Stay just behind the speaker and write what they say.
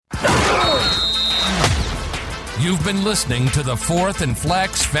You've been listening to the Fourth and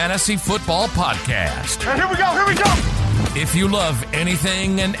Flex Fantasy Football Podcast. Here we go. If you love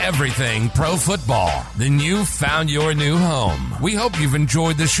anything and everything pro football, then you've found your new home. We hope you've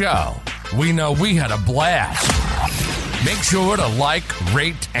enjoyed the show. We know we had a blast. Make sure to like,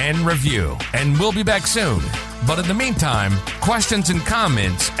 rate, and review, and we'll be back soon. But in the meantime, questions and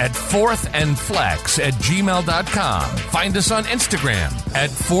comments at fourthandflex@gmail.com. Find us on Instagram at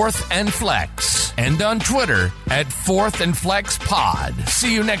fourthandflex and on Twitter at fourthandflexpod.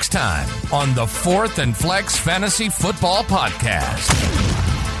 See you next time on the Fourth and Flex Fantasy Football Podcast.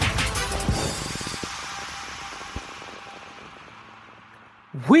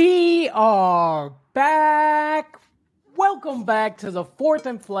 We are back. Welcome back to the Fourth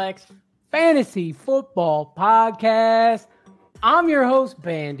and Flex Fantasy Football Podcast. I'm your host,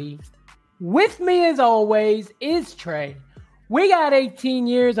 Bandy. With me, as always, is Trey. We got 18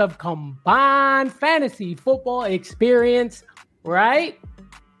 years of combined fantasy football experience right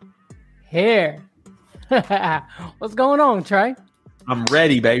here. What's going on, Trey? I'm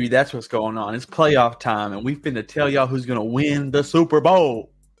ready, baby. That's what's going on. It's playoff time, and we finna tell y'all who's going to win the Super Bowl.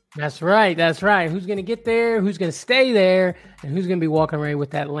 That's right. Who's going to get there, who's going to stay there, and who's going to be walking away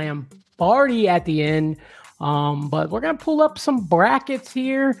with that Lombardi at the end. But we're going to pull up some brackets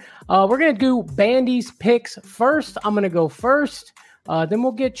here. We're going to do Bandy's picks first. I'm going to go first. Then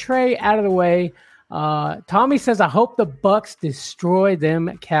we'll get Trey out of the way. Tommy says, I hope the Bucks destroy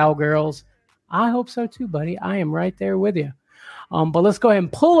them Cowgirls. I hope so too, buddy. I am right there with you. But let's go ahead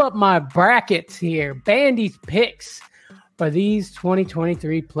and pull up my brackets here. Bandy's picks for these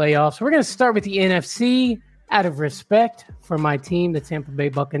 2023 playoffs. We're going to start with the NFC out of respect for my team, the Tampa Bay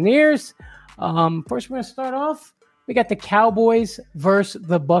Buccaneers. First, we're going to start off. We got the Cowboys versus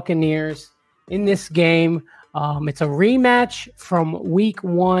the Buccaneers in this game. It's a rematch from week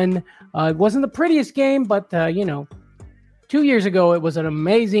one. It wasn't the prettiest game, but, 2 years ago, it was an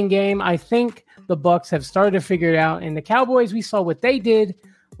amazing game. I think the Bucs have started to figure it out. And the Cowboys, we saw what they did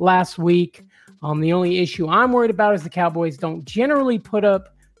last week. The only issue I'm worried about is the Cowboys don't generally put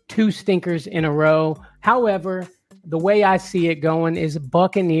up two stinkers in a row. However, the way I see it going is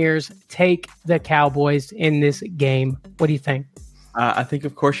Buccaneers take the Cowboys in this game. What do you think? I think,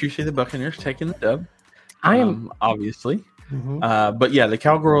 of course, you see the Buccaneers taking the dub. I am obviously, but yeah, the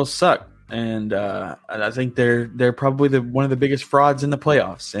Cowgirls suck, and I think they're probably one of the biggest frauds in the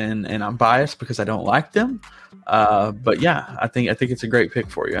playoffs. And I'm biased because I don't like them. But yeah, I think it's a great pick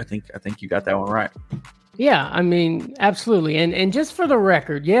for you. I think you got that one right. Yeah, I mean, absolutely. And just for the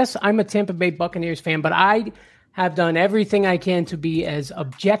record, yes, I'm a Tampa Bay Buccaneers fan, but I have done everything I can to be as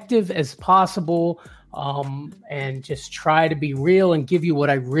objective as possible, and just try to be real and give you what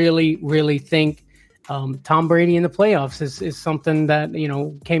I really, really think. Tom Brady in the playoffs is something that,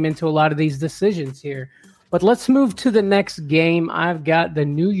 came into a lot of these decisions here. But let's move to the next game. I've got the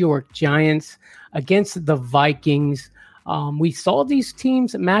New York Giants against the Vikings. We saw these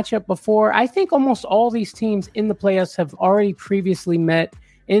teams match up before. I think almost all these teams in the playoffs have already previously met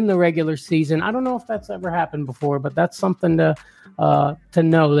in the regular season. I don't know if that's ever happened before, but that's something to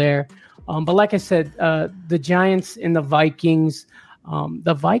know there. But like I said, the Giants and the Vikings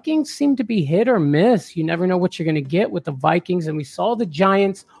seem to be hit or miss. You never know what you're going to get with the Vikings. And we saw the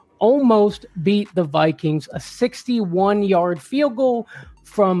Giants almost beat the Vikings. A 61-yard field goal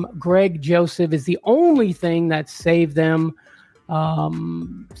from Greg Joseph is the only thing that saved them.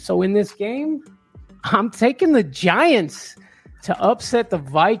 So in this game, I'm taking the Giants to upset the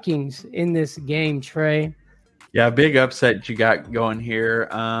Vikings in this game, Trey. Yeah, big upset you got going here.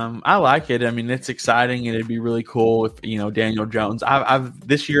 I like it. I mean, it's exciting, and it'd be really cool if Daniel Jones.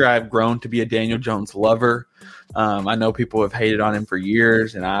 This year I've grown to be a Daniel Jones lover. I know people have hated on him for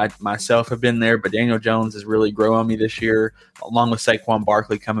years, and I myself have been there. But Daniel Jones is really growing on me this year, along with Saquon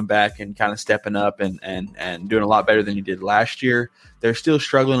Barkley coming back and kind of stepping up and doing a lot better than he did last year. They're still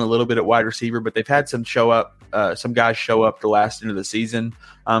struggling a little bit at wide receiver, but they've had some guys show up the last end of the season.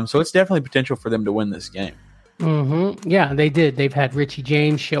 So it's definitely potential for them to win this game. Yeah, they did. They've had Richie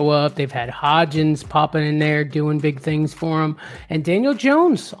James show up. They've had Hodgins popping in there doing big things for them. And Daniel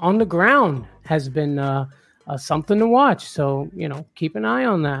Jones on the ground has been something to watch. So, keep an eye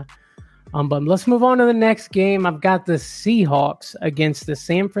on that. But let's move on to the next game. I've got the Seahawks against the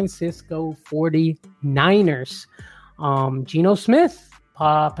San Francisco 49ers. Geno Smith,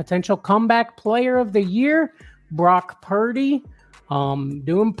 potential comeback player of the year. Brock Purdy,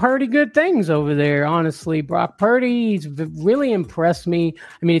 doing pretty good things over there, honestly. Brock Purdy, he's really impressed me.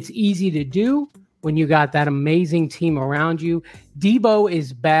 I mean, it's easy to do when you got that amazing team around you. Debo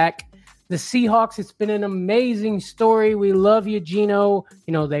is back. the Seahawks. It's been an amazing story. We love you, Gino.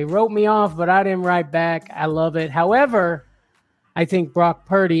 They wrote me off, but I didn't write back. I love it. However, I think Brock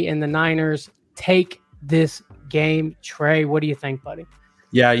Purdy and the Niners take this game. Trey, what do you think, buddy?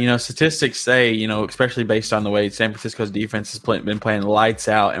 Yeah, statistics say, especially based on the way San Francisco's defense has been playing lights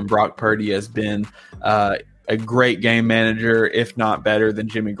out, and Brock Purdy has been a great game manager, if not better than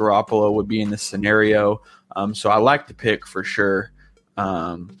Jimmy Garoppolo would be in this scenario. So I like the pick for sure.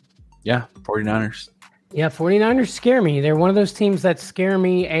 49ers. Yeah, 49ers scare me. They're one of those teams that scare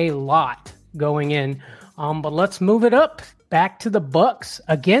me a lot going in. But let's move it up. Back to the Bucks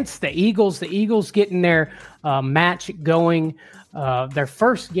against the Eagles. The Eagles getting their match going, their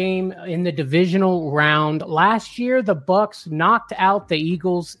first game in the divisional round. Last year, the Bucks knocked out the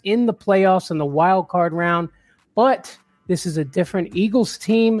Eagles in the playoffs in the wild card round. But this is a different Eagles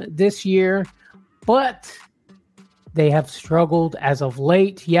team this year. But they have struggled as of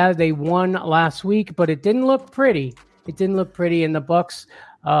late. Yeah, they won last week, but it didn't look pretty. And the Bucks,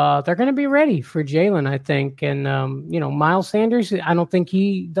 they're going to be ready for Jalen, I think. And, Miles Sanders, I don't think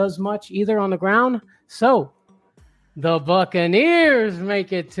he does much either on the ground. So the Buccaneers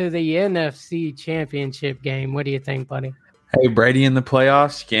make it to the NFC Championship game. What do you think, buddy? Hey, Brady in the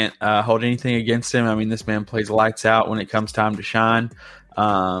playoffs. You can't hold anything against him. I mean, this man plays lights out when it comes time to shine.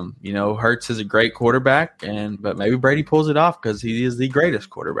 Hurts is a great quarterback, but maybe Brady pulls it off because he is the greatest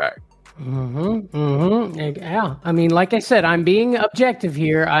quarterback. Yeah, I mean, like I said, I'm being objective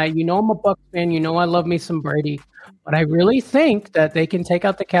here. I'm a Bucs fan. I love me some Brady, but I really think that they can take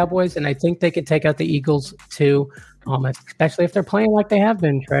out the Cowboys, and I think they can take out the Eagles too, especially if they're playing like they have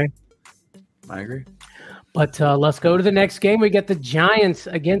been, Trey. I agree. But let's go to the next game. We get the Giants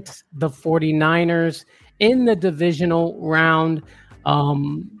against the 49ers in the divisional round.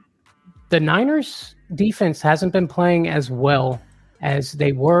 The Niners defense hasn't been playing as well as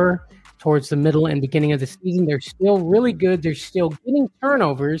they were towards the middle and beginning of the season. They're still really good. They're still getting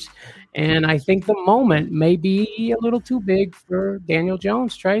turnovers. And I think the moment may be a little too big for Daniel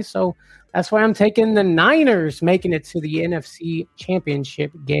Jones, Trey. So that's why I'm taking the Niners making it to the NFC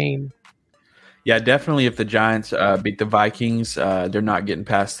Championship game. Yeah, definitely. If the Giants beat the Vikings, they're not getting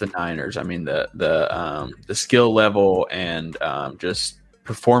past the Niners. I mean, the skill level and just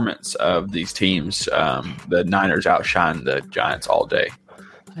performance of these teams, the Niners outshine the Giants all day.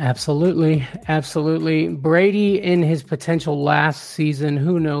 Absolutely. Brady in his potential last season,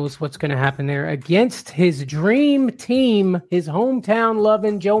 who knows what's going to happen there against his dream team, his hometown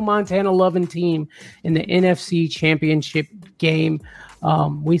loving, Joe Montana loving team in the NFC Championship game.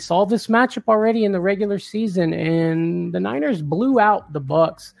 We saw this matchup already in the regular season, and the Niners blew out the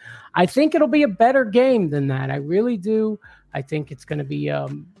Bucs. I think it'll be a better game than that. I really do. I think it's going to be,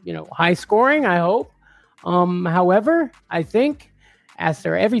 high scoring, I hope. However, I think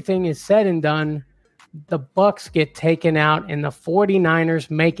after everything is said and done, the Bucs get taken out and the 49ers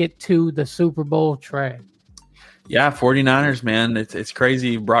make it to the Super Bowl, Trey. Yeah, 49ers, man. It's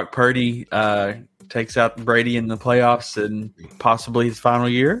crazy. Brock Purdy takes out Brady in the playoffs and possibly his final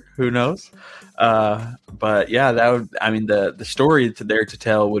year. Who knows? But yeah, the story there to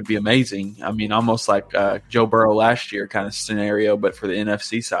tell would be amazing. I mean, almost like Joe Burrow last year kind of scenario, but for the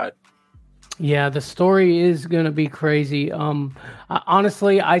NFC side. Yeah, the story is going to be crazy.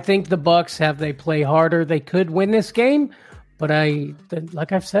 Honestly, I think the Bucs they play harder. They could win this game, but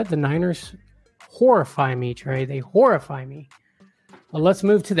like I've said, the Niners horrify me, Trey. They horrify me. Well, let's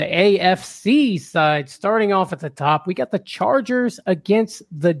move to the AFC side. Starting off at the top, we got the Chargers against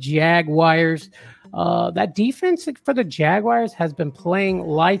the Jaguars. That defense for the Jaguars has been playing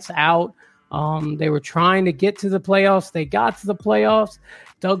lights out. They were trying to get to the playoffs. They got to the playoffs.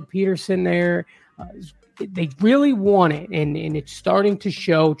 Doug Peterson there, they really want it, and it's starting to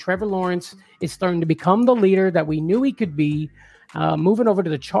show. Trevor Lawrence is starting to become the leader that we knew he could be. Moving over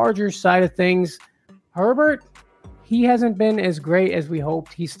to the Chargers side of things, Herbert, he hasn't been as great as we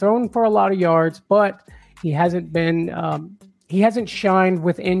hoped. He's thrown for a lot of yards, but he hasn't been he hasn't shined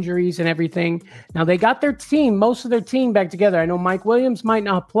with injuries and everything. Now, they got most of their team back together. I know Mike Williams might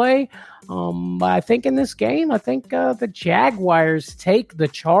not play, but I think in this game, the Jaguars take the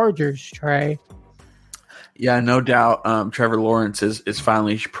Chargers, Trey. Yeah, no doubt. Trevor Lawrence is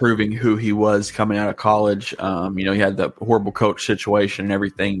finally proving who he was coming out of college. He had the horrible coach situation and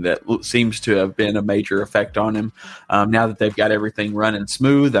everything that seems to have been a major effect on him. Now that they've got everything running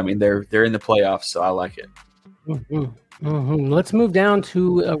smooth, I mean, they're in the playoffs, so I like it. Let's move down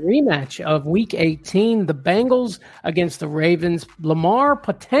to a rematch of Week 18, the Bengals against the Ravens. Lamar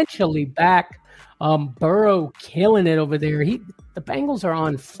potentially back. Burrow killing it over there. The Bengals are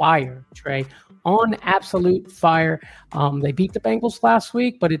on fire, Trey. on absolute fire. They beat the Bengals last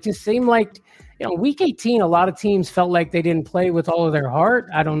week, but it just seemed like, week 18, a lot of teams felt like they didn't play with all of their heart.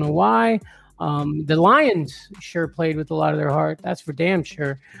 I don't know why. The Lions sure played with a lot of their heart. That's for damn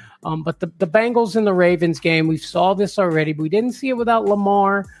sure. But the Bengals and the Ravens game, we saw this already, but we didn't see it without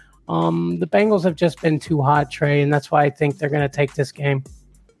Lamar. The Bengals have just been too hot, Trey, and that's why I think they're going to take this game.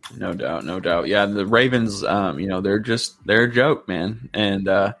 No doubt. Yeah, the Ravens, they're a joke, man. And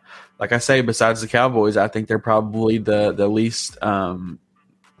like I say, besides the Cowboys, I think they're probably the least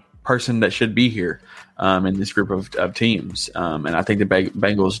person that should be here in this group of teams. And I think the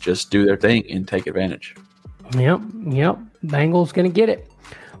Bengals just do their thing and take advantage. Yep. Bengals going to get it.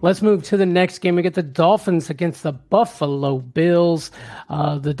 Let's move to the next game. We get the Dolphins against the Buffalo Bills.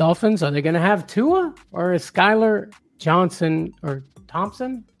 The Dolphins, are they going to have Tua, or is Skylar Thompson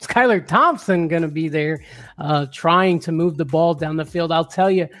going to be there trying to move the ball down the field? I'll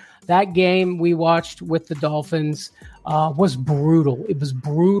tell you, that game we watched with the Dolphins was brutal. It was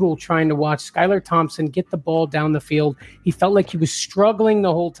brutal trying to watch Skylar Thompson get the ball down the field. He felt like he was struggling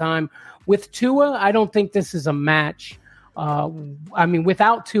the whole time. With Tua, I don't think this is a match.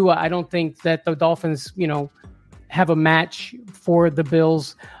 Without Tua, I don't think that the Dolphins, have a match for the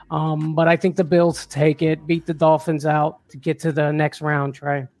Bills. But I think the Bills take it, beat the Dolphins out to get to the next round,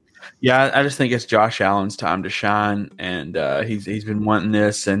 Trey. Yeah, I just think it's Josh Allen's time to shine, and he's been wanting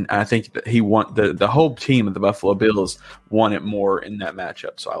this, and I think that the whole team of the Buffalo Bills want it more in that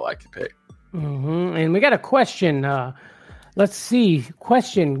matchup. So I like the pick. Mm-hmm. And we got a question. Let's see.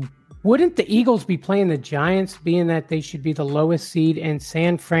 Question. Wouldn't the Eagles be playing the Giants, being that they should be the lowest seed, in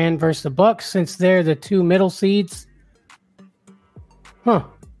San Fran versus the Bucs, since they're the two middle seeds? Huh.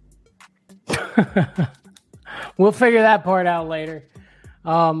 We'll figure that part out later.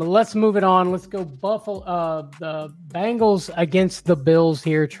 Let's move it on. Let's go the Bengals against the Bills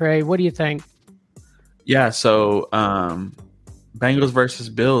here, Trey. What do you think? Yeah, so Bengals versus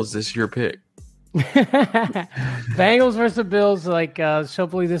Bills, this is your pick. Bengals versus Bills,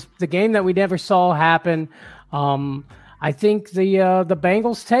 hopefully the game that we never saw happen. I think the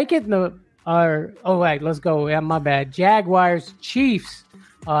Bengals take it. Let's go. Yeah, my bad. Jaguars, Chiefs.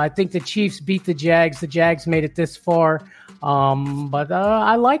 I think the Chiefs beat the Jags. The Jags made it this far, but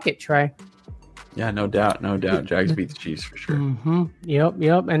I like it, Trey. Yeah, no doubt. Jags beat the Chiefs for sure. Mm-hmm.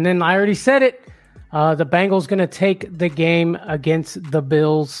 Yep. And then I already said it. The Bengals going to take the game against the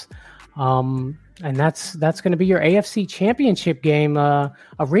Bills. And that's going to be your AFC Championship game. A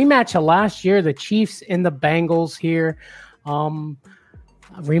rematch of last year, the Chiefs and the Bengals here.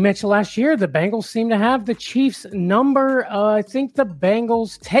 A rematch of last year, the Bengals seem to have the Chiefs number. I think the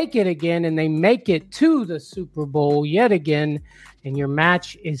Bengals take it again, and they make it to the Super Bowl yet again. And your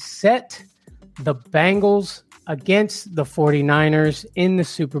match is set. The Bengals against the 49ers in the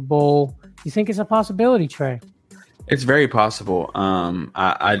Super Bowl. You think it's a possibility, Trey? It's very possible.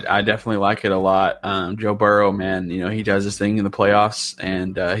 I definitely like it a lot. Joe Burrow, man, he does this thing in the playoffs,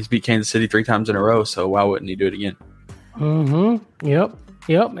 and he's beat Kansas City 3 times in a row. So why wouldn't he do it again? Mm-hmm. Yep.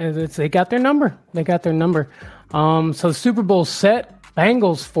 They got their number. So the Super Bowl set.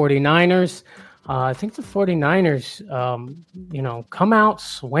 Bengals 49ers. I think the 49ers, come out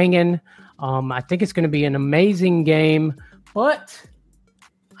swinging. I think it's going to be an amazing game, but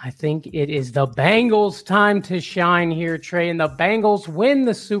I think it is the Bengals' time to shine here, Trey, and the Bengals win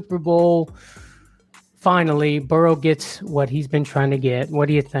the Super Bowl. Finally, Burrow gets what he's been trying to get. What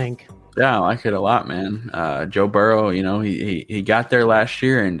do you think? Yeah, I like it a lot, man. Joe Burrow, he got there last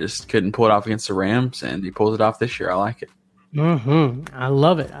year and just couldn't pull it off against the Rams, and he pulls it off this year. I like it. Mm-hmm. I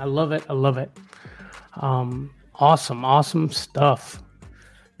love it. Awesome stuff.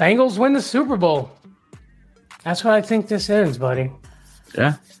 Bengals win the Super Bowl. That's what I think this is, buddy.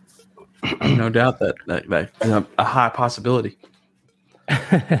 Yeah, no doubt that is a high possibility.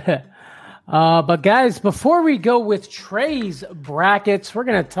 But guys, before we go with Trey's brackets, we're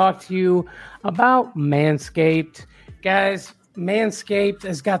going to talk to you about Manscaped. Guys, Manscaped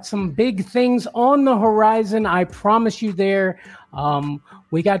has got some big things on the horizon. I promise you there.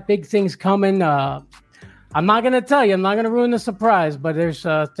 We got big things coming. I'm not going to tell you. I'm not going to ruin the surprise, but there's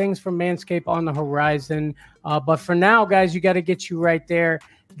things from Manscaped on the horizon. But for now, guys, you got to get you right there.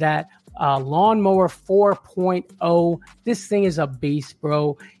 That Lawnmower 4.0. This thing is a beast,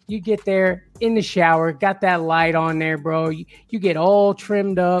 bro. You get there in the shower, got that light on there, bro. You get all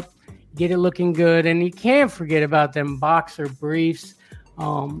trimmed up, get it looking good. And you can't forget about them boxer briefs.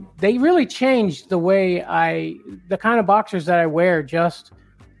 They really changed the kind of boxers that I wear just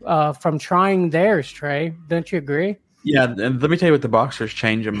from trying theirs, Trey. Don't you agree? Yeah, and let me tell you what the boxers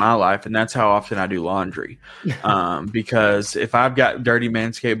change in my life, and that's how often I do laundry. Because if I've got dirty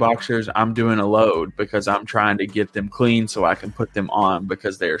Manscaped boxers, I'm doing a load because I'm trying to get them clean so I can put them on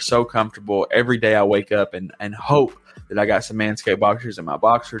because they are so comfortable. Every day I wake up and hope that I got some Manscaped boxers in my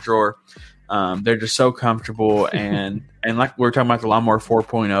boxer drawer. They're just so comfortable, and like we were talking about the Lawnmower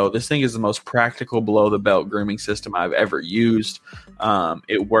 4.0, this thing is the most practical below-the-belt grooming system I've ever used.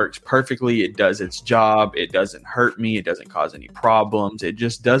 It works perfectly. It does its job. It doesn't hurt me. It doesn't cause any problems. It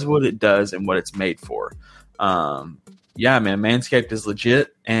just does what it does and what it's made for. Yeah, man, Manscaped is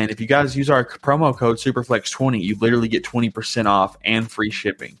legit, and if you guys use our promo code SUPERFLEX20, you literally get 20% off and free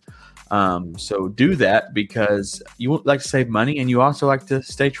shipping. So do that because you like to save money and you also like to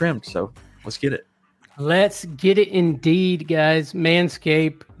stay trimmed. So let's get it. Let's get it indeed, guys.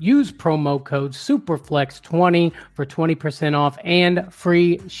 Manscaped, use promo code SUPERFLEX20 for 20% off and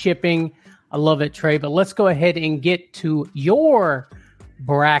free shipping. I love it, Trey. But let's go ahead and get to your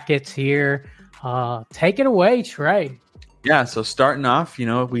brackets here. Take it away, Trey. Yeah, so starting off,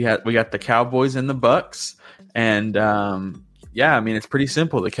 we got the Cowboys and the Bucks. And yeah, I mean, it's pretty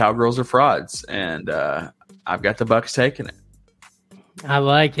simple. The Cowgirls are frauds, and I've got the Bucks taking it. I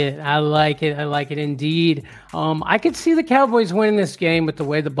like it. I like it indeed. I could see the Cowboys winning this game with the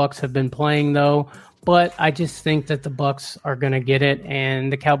way the Bucks have been playing, though. But I just think that the Bucks are going to get it,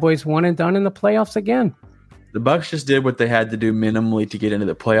 and the Cowboys won and done in the playoffs again. The Bucks just did what they had to do minimally to get into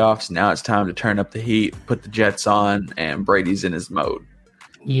the playoffs. Now it's time to turn up the heat, put the Jets on, and Brady's in his mode.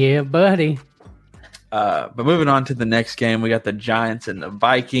 Yeah, buddy. But moving on to the next game, we got the Giants and the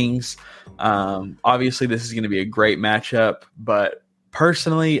Vikings. Obviously, this is going to be a great matchup, but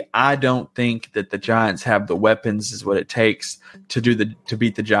personally, I don't think that the Giants have the weapons is what it takes to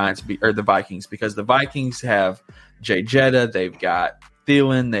beat the Giants or the Vikings, because the Vikings have Jay Jetta, they've got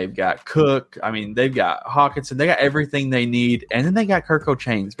Thielen, they've got Cook. I mean, they've got Hawkinson. They got everything they need, and then they got Kirko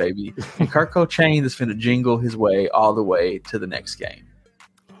Chains, baby. And Kirko Chains is going to jingle his way all the way to the next game.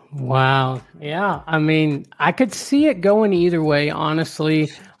 Wow. Yeah. I mean, I could see it going either way, honestly.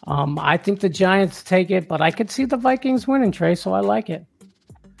 I think the Giants take it, but I could see the Vikings winning, Trey, so I like it.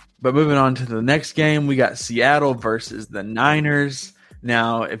 But moving on to the next game, we got Seattle versus the Niners.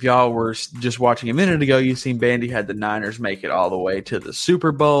 Now, if y'all were just watching a minute ago, you've seen Bandy had the Niners make it all the way to the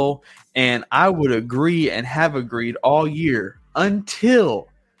Super Bowl. And I would agree and have agreed all year until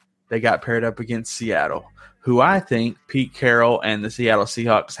they got paired up against Seattle, who I think Pete Carroll and the Seattle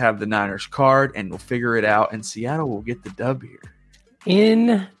Seahawks have the Niners card and will figure it out, and Seattle will get the dub here.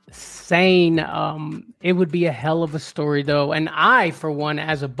 Insane. It would be a hell of a story, though. And I, for one,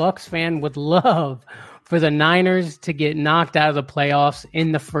 as a Bucs fan, would love for the Niners to get knocked out of the playoffs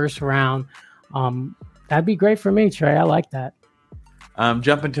in the first round. That'd be great for me, Trey. I like that.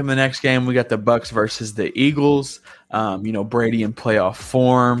 Jumping to the next game, we got the Bucks versus the Eagles. Brady in playoff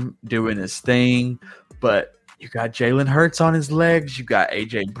form, doing his thing. But you got Jalen Hurts on his legs. You got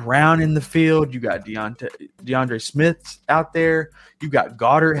A.J. Brown in the field. You got DeAndre Smith out there. You got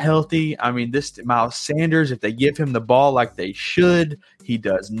Goddard healthy. I mean, this Miles Sanders, if they give him the ball like they should, he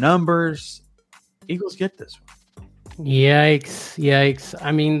does numbers. Eagles get this one. Yikes.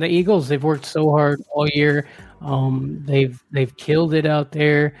 I mean, the Eagles, they've worked so hard all year. They've killed it out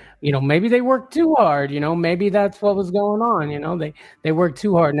there. Maybe they worked too hard. Maybe that's what was going on. They worked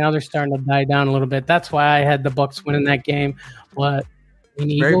too hard. Now they're starting to die down a little bit. That's why I had the Bucs winning that game. But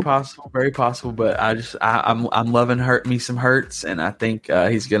very possible. But I'm loving me some Hurts, and I think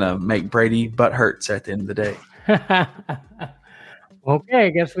he's gonna make Brady butt hurts at the end of the day. Okay, I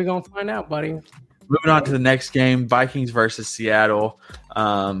guess we're gonna find out, buddy. Moving on to the next game, Vikings versus Seattle.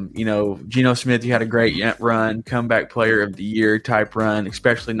 Geno Smith, you had a great run, comeback player of the year type run,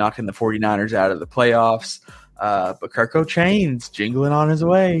 especially knocking the 49ers out of the playoffs. But Kirko Chains jingling on his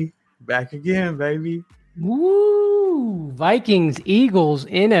way. Back again, baby. Woo! Vikings, Eagles,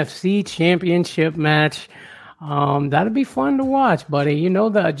 NFC Championship match. That'll be fun to watch, buddy.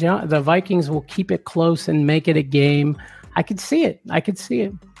 The Vikings will keep it close and make it a game. I could see it.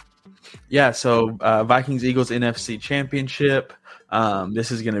 Yeah, so Vikings-Eagles NFC Championship.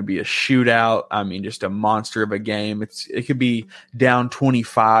 This is going to be a shootout. I mean, just a monster of a game. It could be down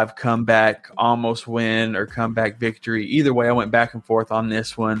 25, comeback, almost win, or comeback victory. Either way, I went back and forth on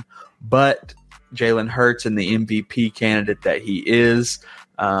this one. But Jalen Hurts and the MVP candidate that he is,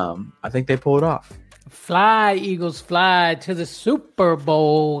 I think they pull it off. Fly, Eagles, fly to the Super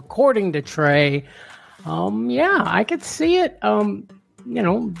Bowl, according to Trey. Yeah, I could see it.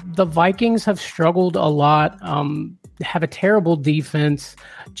 The Vikings have struggled a lot, have a terrible defense.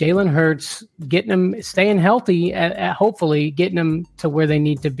 Jalen Hurts getting them, staying healthy, hopefully getting them to where they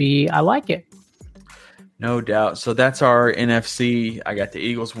need to be. I like it. No doubt. So that's our NFC. I got the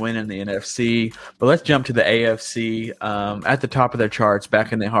Eagles winning the NFC. But let's jump to the AFC. At the top of their charts,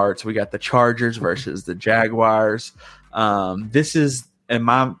 back in their hearts, we got the Chargers versus the Jaguars. This is, in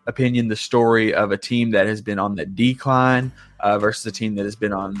my opinion, the story of a team that has been on the decline versus a team that has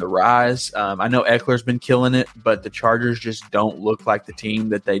been on the rise. I know Eckler's been killing it, but the Chargers just don't look like the team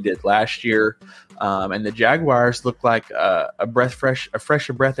that they did last year. And the Jaguars look like a fresh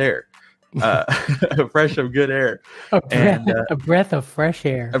of breath air. A fresh of good air. A breath of fresh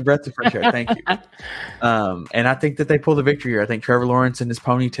air. A breath of fresh air. Thank you. And I think that they pull the victory here. I think Trevor Lawrence and his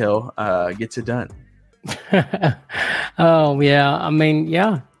ponytail gets it done. Oh, yeah. I mean,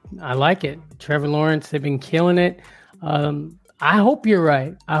 yeah, I like it. Trevor Lawrence, they've been killing it. I hope you're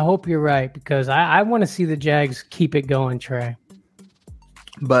right. Because I want to see the Jags keep it going, Trey.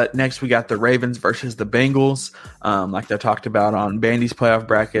 But next we got the Ravens versus the Bengals. Like I talked about on Bandy's playoff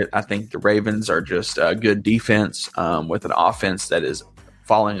bracket, I think the Ravens are just a good defense with an offense that is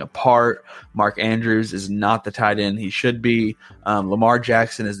falling apart. Mark Andrews is not the tight end he should be. Lamar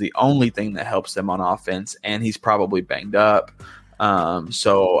Jackson is the only thing that helps them on offense, and he's probably banged up.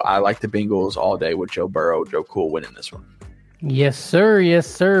 So I like the Bengals all day with Joe Burrow, Joe Cool winning this one. Yes, sir.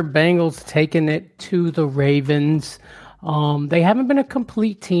 Bengals taking it to the Ravens. They haven't been a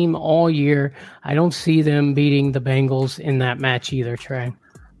complete team all year. I don't see them beating the Bengals in that match either, Trey.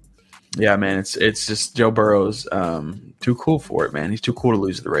 Yeah, man, it's just Joe Burrow's too cool for it, man. He's too cool to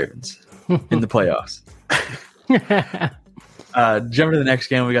lose to the Ravens in the playoffs. Jumping to the next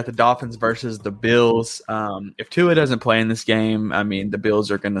game, we got the Dolphins versus the Bills. If Tua doesn't play in this game, I mean, the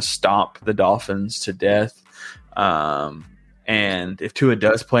Bills are going to stomp the Dolphins to death. And if Tua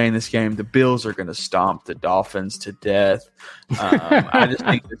does play in this game, the Bills are going to stomp the Dolphins to death. I just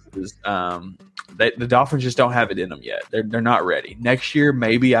think this is the Dolphins just don't have it in them yet. They're not ready. Next year,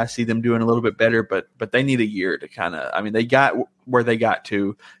 maybe I see them doing a little bit better, but they need a year to kind of. I mean, they got where they got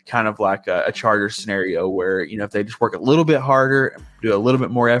to, kind of like a Chargers scenario where, you know, if they just work a little bit harder, do a little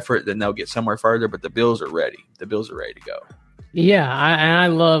bit more effort, then they'll get somewhere further. But the Bills are ready. The Bills are ready to go. Yeah, I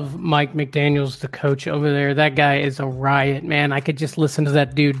love Mike McDaniels, the coach over there. That guy is a riot, man. I could just listen to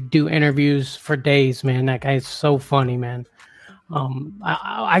that dude do interviews for days, man. That guy is so funny, man.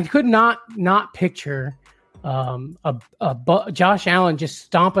 I could not picture Josh Allen just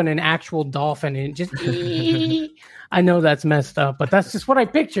stomping an actual dolphin and just. I know that's messed up, but that's just what I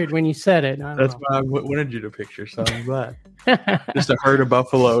pictured when you said it. That's what I wanted you to picture, so I'm glad. Just a herd of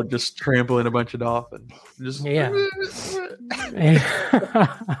buffalo just trampling a bunch of dolphins. Just yeah.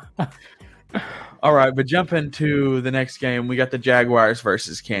 All right, but jump into the next game. We got the Jaguars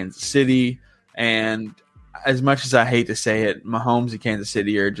versus Kansas City, and as much as I hate to say it, Mahomes and Kansas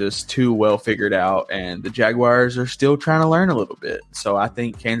City are just too well figured out, and the Jaguars are still trying to learn a little bit. So I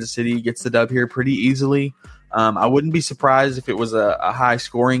think Kansas City gets the dub here pretty easily. I wouldn't be surprised if it was a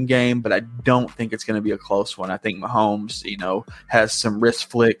high-scoring game, but I don't think it's going to be a close one. I think Mahomes, you know, has some wrist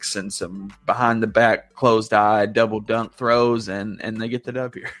flicks and some behind-the-back, closed-eye, double-dunk throws, and they get the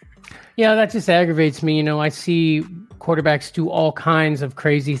dub here. Yeah, that just aggravates me. You know, I see quarterbacks do all kinds of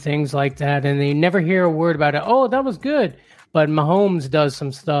crazy things like that, and they never hear a word about it. Oh, that was good. But Mahomes does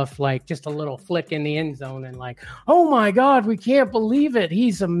some stuff like just a little flick in the end zone and like, oh, my God, we can't believe it.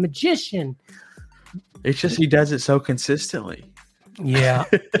 He's a magician. It's just he does it so consistently. Yeah,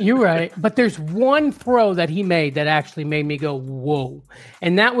 you're right. But there's one throw that he made that actually made me go, whoa.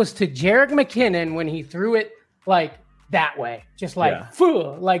 And that was to Jerick McKinnon when he threw it like that way, just like,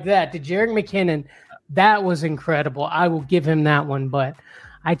 like that to Jerick McKinnon. That was incredible. I will give him that one. But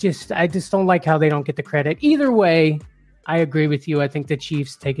I just don't like how they don't get the credit. Either way, I agree with you. I think the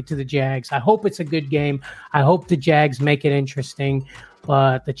Chiefs take it to the Jags. I hope it's a good game. I hope the Jags make it interesting.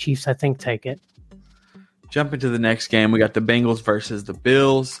 But the Chiefs, I think, take it. Jumping to the next game, we got the Bengals versus the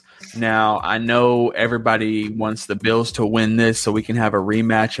Bills. Now, I know everybody wants the Bills to win this so we can have a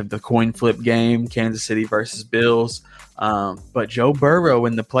rematch of the coin flip game, Kansas City versus Bills. But Joe Burrow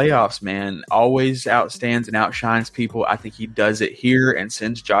in the playoffs, man, always outstands and outshines people. I think he does it here and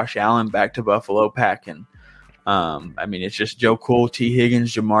sends Josh Allen back to Buffalo packing. I mean, it's just Joe Cool, T.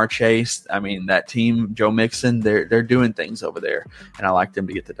 Higgins, Jamar Chase. I mean, that team, Joe Mixon, they're doing things over there, and I like them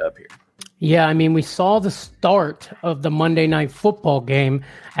to get the dub here. Yeah, I mean, we saw the start of the Monday Night Football game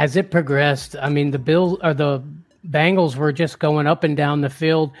as it progressed. I mean, the Bengals were just going up and down the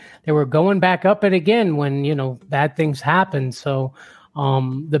field. They were going back up it again when, you know, bad things happen. So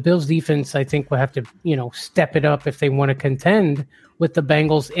the Bills defense, I think, will have to, you know, step it up if they want to contend with the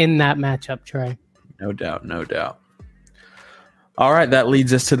Bengals in that matchup, Trey. No doubt, no doubt. All right, that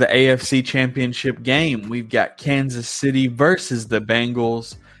leads us to the AFC Championship game. We've got Kansas City versus the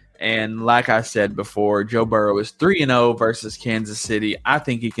Bengals. And like I said before, Joe Burrow is 3-0 versus Kansas City. I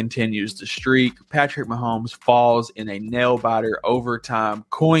think he continues the streak. Patrick Mahomes falls in a nail-biter overtime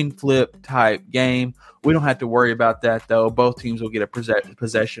coin flip type game. We don't have to worry about that, though. Both teams will get a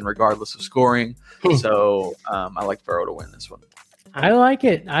possession regardless of scoring. So I like Burrow to win this one. I like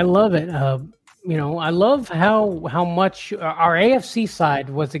it. I love it. I love how much our AFC side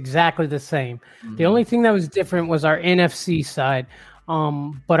was exactly the same. Mm-hmm. The only thing that was different was our NFC side.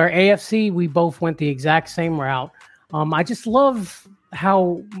 But our AFC, we both went the exact same route. I just love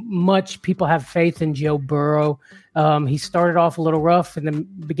how much people have faith in Joe Burrow. He started off a little rough in the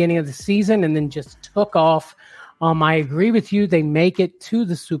beginning of the season and then just took off. I agree with you. They make it to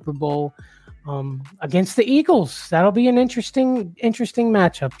the Super Bowl against the Eagles. That'll be an interesting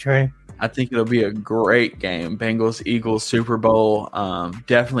matchup, Trey. I think it'll be a great game. Bengals-Eagles Super Bowl.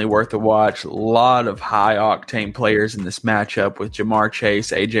 Definitely worth a watch. A lot of high-octane players in this matchup with Jamar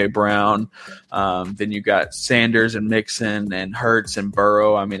Chase, A.J. Brown. Then you got Sanders and Mixon and Hurts and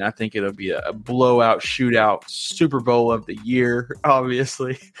Burrow. I mean, I think it'll be a blowout, shootout Super Bowl of the year,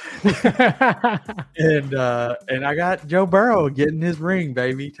 obviously. And I got Joe Burrow getting his ring,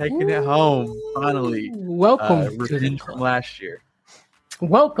 baby. Taking it home, finally. Welcome revenge from last year.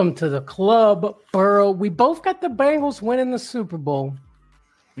 Welcome to the club, Burrow. We both got the Bengals winning the Super Bowl.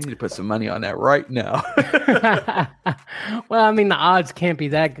 We need to put some money on that right now. Well, I mean, the odds can't be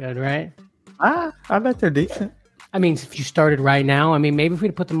that good, right? I bet they're decent. I mean, if you started right now, I mean, maybe if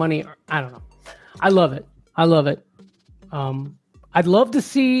we'd put the money, I don't know. I love it. I'd love to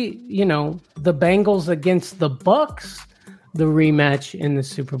see, the Bengals against the Bucks, the rematch in the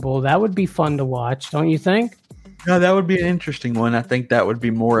Super Bowl. That would be fun to watch, don't you think? No, that would be an interesting one. I think that would be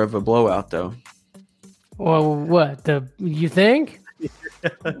more of a blowout, though. Well, what? You think?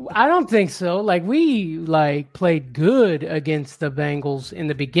 I don't think so. Like, we played good against the Bengals in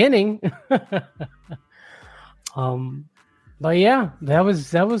the beginning. But yeah, that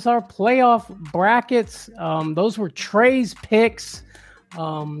was our playoff brackets. Those were Trey's picks.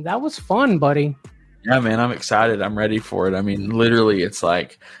 That was fun, buddy. Yeah, man, I'm excited. I'm ready for it. I mean, literally, it's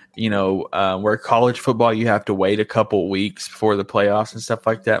like, where college football, you have to wait a couple weeks before the playoffs and stuff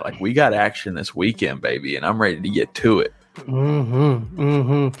like that. Like, we got action this weekend, baby, and I'm ready to get to it.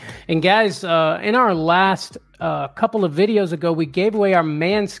 And guys, in our last couple of videos ago, we gave away our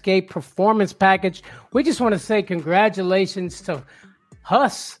Manscaped Performance Package. We just want to say congratulations to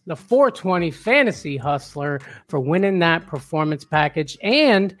Huss, the 420 Fantasy Hustler, for winning that performance package.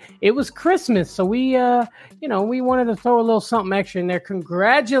 And it was Christmas, so we wanted to throw a little something extra in there.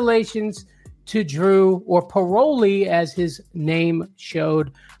 Congratulations to Drew, or Paroli as his name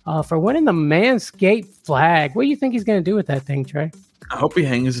showed, for winning the Manscaped flag. What do you think he's going to do with that thing, Trey? I hope he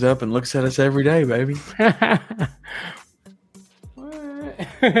hangs it up and looks at us every day, baby.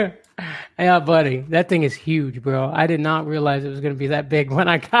 Yeah, buddy, that thing is huge, bro. I did not realize it was going to be that big when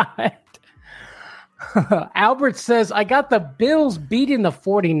I got it. Albert says, I got the Bills beating the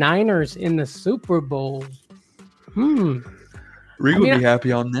 49ers in the Super Bowl. Reed would be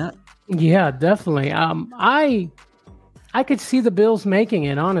happy on that. Yeah, definitely. I could see the Bills making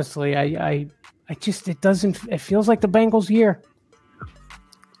it, honestly. It feels like the Bengals year.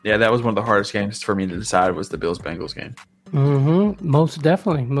 Yeah, that was one of the hardest games for me to decide, was the Bills-Bengals game. Most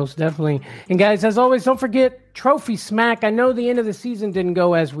definitely. And guys, as always, don't forget Trophy Smack. I know the end of the season didn't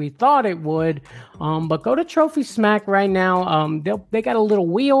go as we thought it would, but go to Trophy Smack right now. They got a little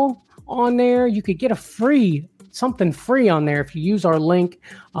wheel on there. You could get something free on there if you use our link.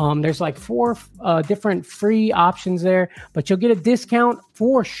 There's like 4 different free options there, but you'll get a discount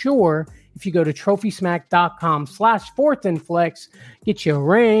for sure if you go to trophysmack.com/4thandflex. Get you a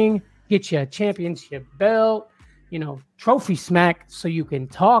ring, get you a championship belt, Trophy Smack, so you can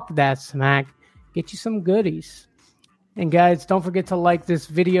talk that smack, get you some goodies. And guys, don't forget to like this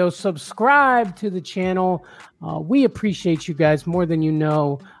video, subscribe to the channel. We appreciate you guys more than you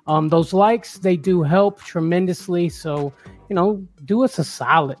know. Those likes, they do help tremendously. So, do us a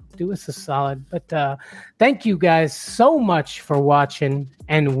solid. But thank you guys so much for watching,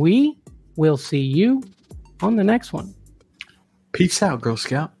 and we will see you on the next one. Peace out, Girl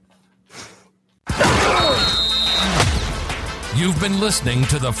Scout. You've been listening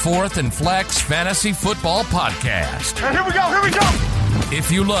to the 4th and Flex Fantasy Football Podcast. And here we go!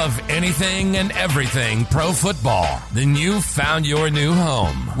 If you love anything and everything pro football, then you've found your new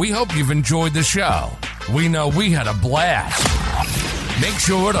home. We hope you've enjoyed the show. We know we had a blast. Make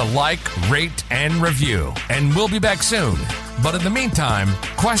sure to like, rate, and review. And we'll be back soon. But in the meantime,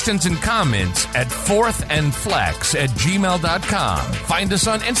 questions and comments at fourthandflex@gmail.com. Find us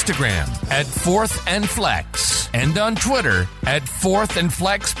on Instagram at fourthandflex and on Twitter at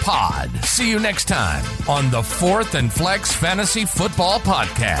fourthandflexpod. See you next time on the Fourth and Flex Fantasy Football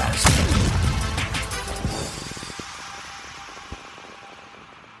Podcast.